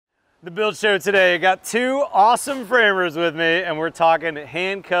The build show today, I got two awesome framers with me and we're talking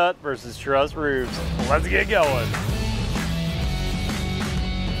hand cut versus truss roofs. Let's get going.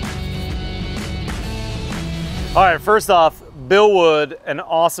 All right, first off, Bill Wood, an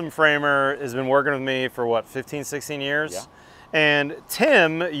awesome framer, has been working with me for what, 15, 16 years? Yeah. And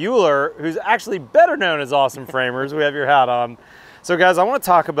Tim Uhler, who's actually better known as Awesome Framers, we have your hat on. So guys, I want to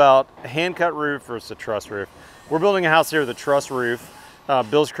talk about a hand cut roof versus a truss roof. We're building a house here with a truss roof.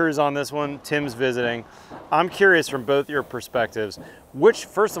 Bill's crew's on this one, Tim's visiting. I'm curious from both your perspectives,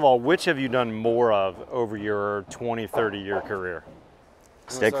 first of all, which have you done more of over your 20, 30 year career?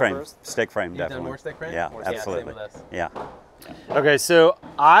 Stick frame, You've definitely. done more stick frame? Yeah, More absolutely. Yeah. Okay, so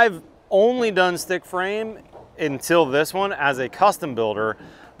I've only done stick frame until this one as a custom builder,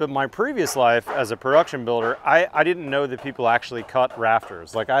 but my previous life as a production builder, I didn't know that people actually cut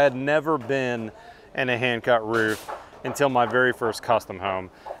rafters. Like I had never been in a hand cut roof until my very first custom home.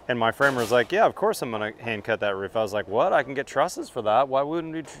 And my framer was like, yeah, of course I'm gonna hand cut that roof. I was like, what? I can get trusses for that. Why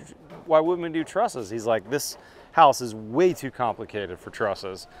wouldn't we do trusses? He's like, this house is way too complicated for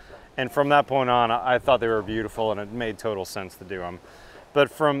trusses. And from that point on, I thought they were beautiful and it made total sense to do them.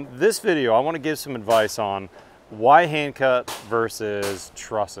 But from this video, I wanna give some advice on why hand cut versus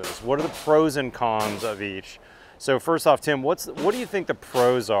trusses. What are the pros and cons of each? So first off, Tim, what do you think the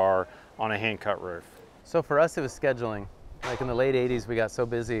pros are on a hand cut roof? So for us, it was scheduling. Like in the late 80s, we got so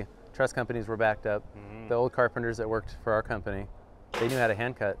busy, truss companies were backed up. The old carpenters that worked for our company, they knew how to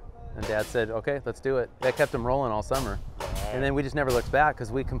hand cut. And Dad said, okay, let's do it. That kept them rolling all summer. And then we just never looked back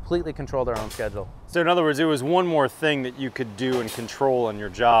because we completely controlled our own schedule. So in other words, it was one more thing that you could do and control in your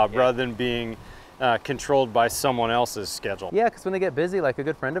job rather than being controlled by someone else's schedule. Yeah, because when they get busy, like a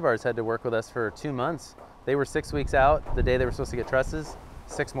good friend of ours had to work with us for 2 months. They were 6 weeks out the day they were supposed to get trusses,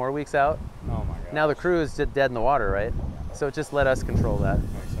 6 more weeks out. Oh my God. Now the crew is just dead in the water, right? So it just let us control that.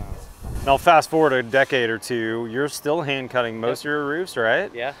 Makes sense. Now fast forward a decade or two, you're still hand cutting most of your roofs,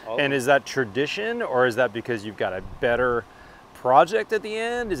 right? Yeah. And is that tradition or is that because you've got a better project at the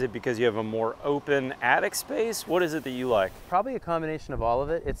end? Is it because you have a more open attic space? What is it that you like? Probably a combination of all of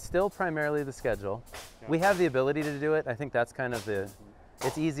it. It's still primarily the schedule. We have the ability to do it. I think that's kind of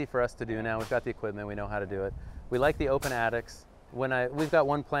it's easy for us to do now. We've got the equipment, we know how to do it. We like the open attics. We've got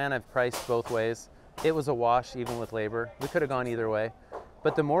one plan I've priced both ways. It was a wash even with labor. We could have gone either way.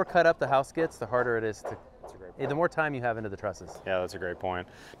 But the more cut up the house gets, the harder it is the more time you have into the trusses. Yeah, that's a great point.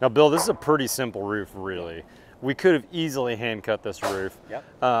 Now, Bill, this is a pretty simple roof, really. We could have easily hand cut this roof.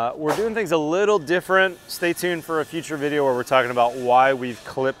 Yep. We're doing things a little different. Stay tuned for a future video where we're talking about why we've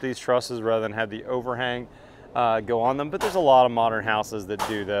clipped these trusses rather than have the overhang go on them. But there's a lot of modern houses that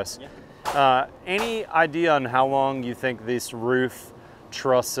do this. Yeah. Any idea on how long you think this roof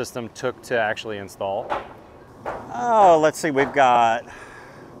truss system took to actually install? Oh, let's see,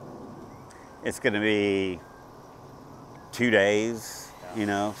 it's gonna be 2 days,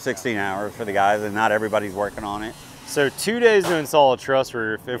 16 hours for the guys, and not everybody's working on it. So 2 days to install a truss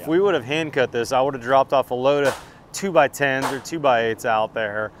roof. If we would have hand cut this, I would have dropped off a load of 2x10s or 2x8s out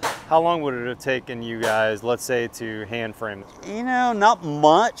there. How long would it have taken you guys, let's say, to hand frame this? Not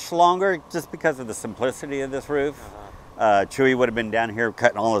much longer, just because of the simplicity of this roof. Chewy would have been down here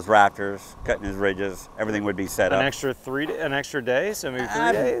cutting all his rafters, cutting his ridges. Everything would be set up. An extra day, so maybe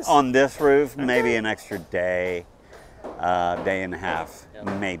 3 days? On this roof, maybe an extra day, day and a half,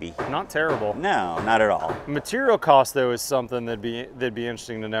 maybe. Not terrible. No, not at all. Material cost, though, is something that'd be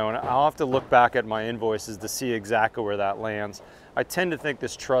interesting to know, and I'll have to look back at my invoices to see exactly where that lands. I tend to think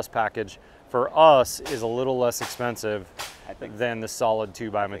this truss package for us is a little less expensive than the solid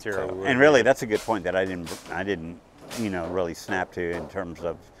 2x material. So. And really, that's a good point that I didn't really snap to in terms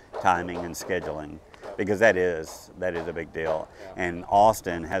of timing and scheduling, because that is a big deal. Yeah. And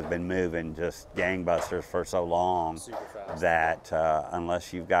Austin has been moving just gangbusters for so long that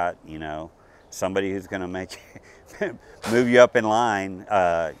unless you've got somebody who's going to make move you up in line,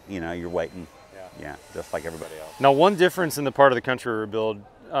 you're waiting. Yeah, just like everybody else. Now, one difference in the part of the country we build,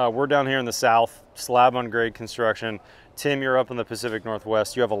 we're down here in the south, slab on grade construction. Tim, you're up in the Pacific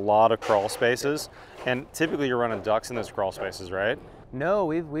Northwest. You have a lot of crawl spaces, and typically you're running ducts in those crawl spaces, right? No,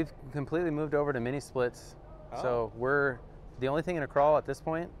 we've completely moved over to mini splits. Oh. So the only thing in a crawl at this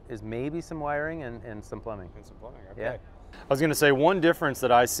point is maybe some wiring and some plumbing. And some plumbing, okay. Yeah. I was going to say, one difference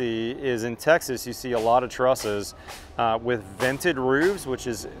that I see is in Texas, you see a lot of trusses with vented roofs, which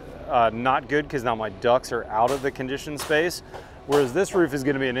is not good because now my ducts are out of the conditioned space. Whereas this roof is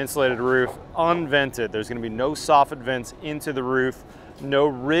going to be an insulated roof, unvented. There's going to be no soffit vents into the roof, no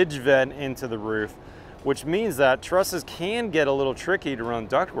ridge vent into the roof. which means that trusses can get a little tricky to run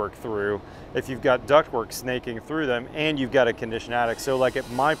ductwork through if you've got ductwork snaking through them and you've got a conditioned attic. So like at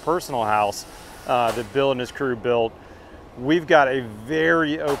my personal house that Bill and his crew built, we've got a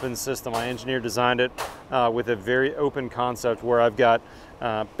very open system. My engineer designed it with a very open concept where I've got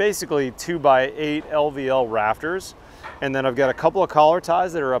basically 2x8 LVL rafters, and then I've got a couple of collar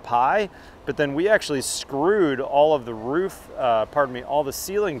ties that are up high, but then we actually screwed all of the roof, all the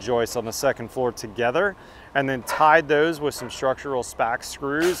ceiling joists on the second floor together, and then tied those with some structural spack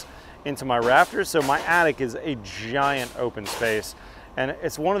screws into my rafters. So my attic is a giant open space. And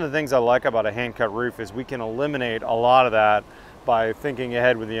it's one of the things I like about a hand-cut roof is we can eliminate a lot of that by thinking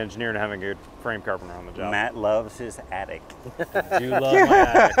ahead with the engineer and having a good frame carpenter on the job. Matt loves his attic. I do love my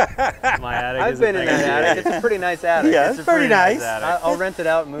attic. My attic I've is been in that attic. It's a pretty nice attic. Yeah, it's pretty nice. I'll rent it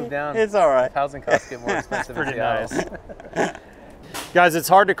out and move down. It's all right. Housing costs get more expensive. Pretty nice. Guys, it's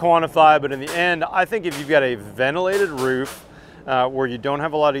hard to quantify, but in the end, I think if you've got a ventilated roof where you don't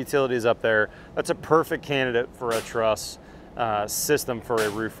have a lot of utilities up there, that's a perfect candidate for a truss system for a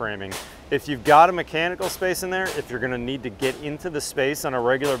roof framing. If you've got a mechanical space in there, if you're going to need to get into the space on a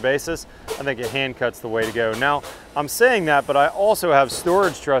regular basis, I think a hand cut's the way to go. Now, I'm saying that, but I also have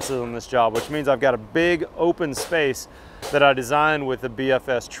storage trusses on this job, which means I've got a big open space that I designed with the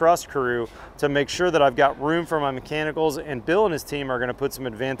BFS Truss crew to make sure that I've got room for my mechanicals, and Bill and his team are going to put some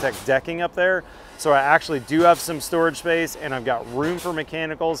Advantech decking up there. So I actually do have some storage space, and I've got room for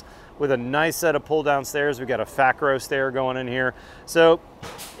mechanicals with a nice set of pull down stairs. We've got a Facro stair going in here. So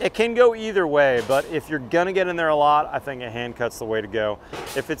it can go either way, but if you're gonna get in there a lot, I think a hand cut's the way to go.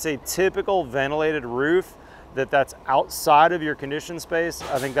 If it's a typical ventilated roof that's outside of your conditioned space,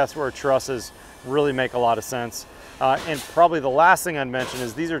 I think that's where trusses really make a lot of sense. And probably the last thing I'd mention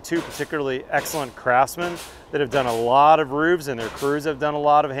is these are two particularly excellent craftsmen that have done a lot of roofs, and their crews have done a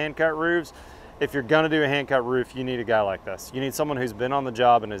lot of hand cut roofs. If you're gonna do a hand cut roof, you need a guy like this. You need someone who's been on the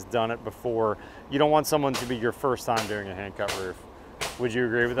job and has done it before. You don't want someone to be your first time doing a hand cut roof. Would you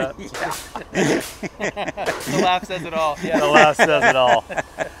agree with that? Yeah. The laugh says it all. Yeah. The laugh says it all.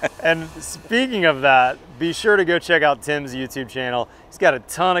 And speaking of that, be sure to go check out Tim's YouTube channel. He's got a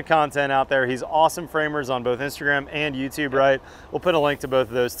ton of content out there. He's awesome framers on both Instagram and YouTube, right? We'll put a link to both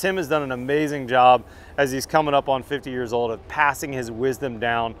of those. Tim has done an amazing job as he's coming up on 50 years old of passing his wisdom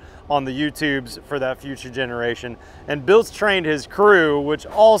down on the YouTubes for that future generation. And Bill's trained his crew, which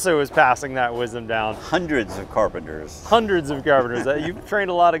also is passing that wisdom down. Hundreds of carpenters. Hundreds of carpenters. You've trained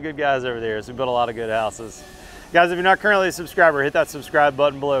a lot of good guys over there, so we built a lot of good houses. Guys, if you're not currently a subscriber, hit that subscribe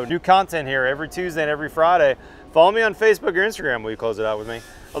button below. New content here every Tuesday and every Friday. Follow me on Facebook or Instagram. Will you close it out with me?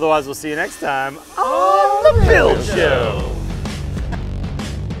 Otherwise, we'll see you next time on The Build Show.